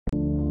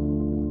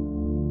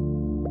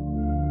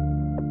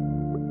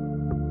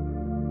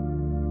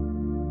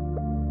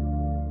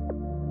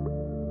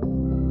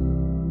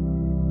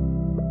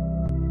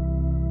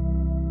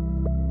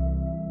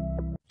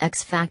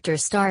X Factor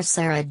star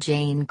Sarah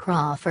Jane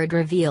Crawford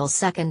reveals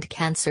second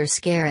cancer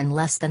scare in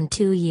less than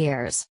 2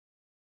 years.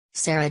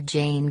 Sarah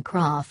Jane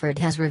Crawford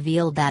has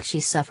revealed that she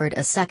suffered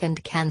a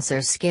second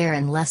cancer scare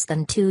in less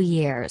than 2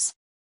 years.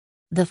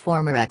 The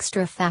former X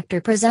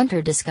Factor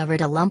presenter discovered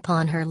a lump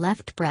on her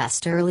left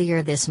breast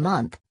earlier this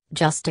month,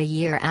 just a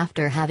year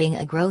after having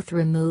a growth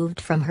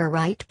removed from her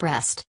right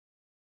breast.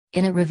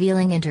 In a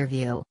revealing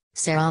interview,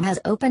 Sarah has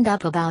opened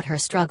up about her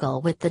struggle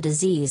with the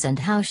disease and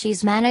how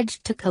she's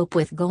managed to cope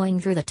with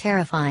going through the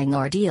terrifying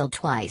ordeal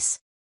twice.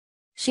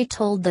 She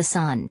told The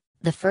Sun,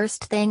 "The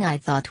first thing I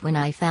thought when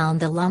I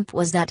found the lump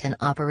was that an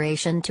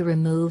operation to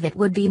remove it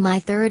would be my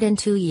third in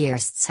 2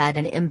 years." It's had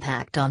an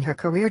impact on her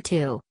career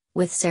too,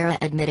 with Sarah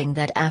admitting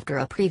that after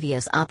a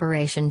previous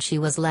operation she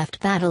was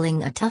left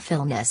battling a tough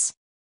illness.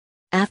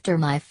 "After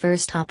my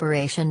first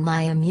operation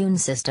my immune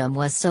system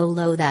was so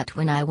low that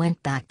when I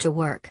went back to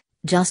work,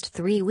 just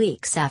 3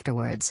 weeks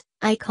afterwards,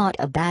 I caught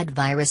a bad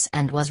virus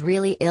and was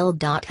really ill.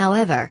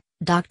 However,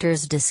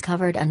 doctors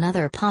discovered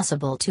another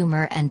possible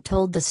tumor and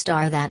told the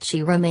star that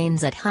she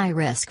remains at high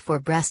risk for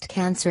breast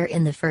cancer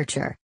in the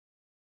future.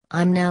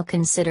 I'm now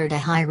considered a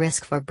high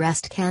risk for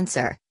breast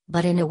cancer,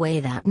 but in a way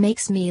that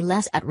makes me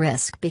less at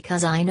risk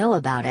because I know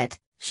about it,"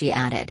 she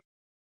added.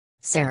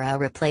 Sarah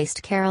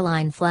replaced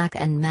Caroline Flack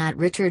and Matt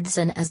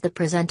Richardson as the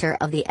presenter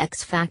of the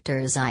X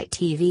Factor's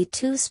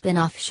ITV2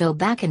 spin-off show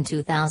back in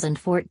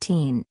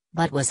 2014,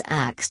 but was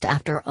axed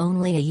after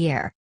only a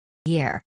year.